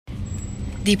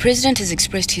The president has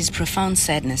expressed his profound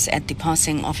sadness at the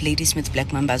passing of Ladysmith Black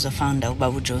Mambazo founder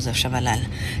Babu Joseph Shabalala.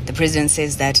 The president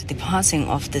says that the passing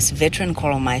of this veteran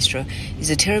choral maestro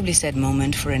is a terribly sad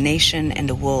moment for a nation and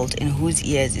a world in whose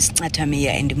ears Isncatamiya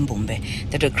and Mbumbe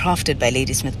that were crafted by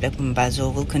Ladysmith Black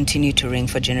Mambazo will continue to ring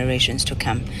for generations to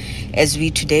come. As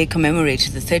we today commemorate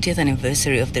the 30th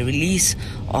anniversary of the release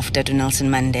of Dr.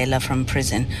 Nelson Mandela from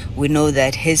prison, we know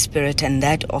that his spirit and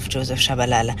that of Joseph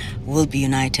Shabalala will be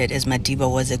united, as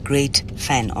Madiba was a great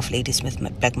fan of Ladysmith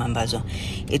Black Mambazo.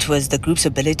 It was the group's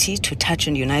ability to touch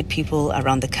and unite people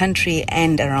around the country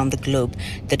and around the globe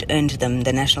that earned them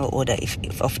the National Order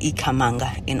of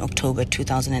Ikamanga in October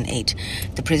 2008.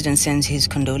 The president sends his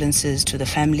condolences to the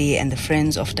family and the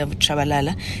friends of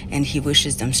Shabalala, and he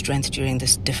wishes them strength during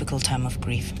this difficult time of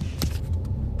grief.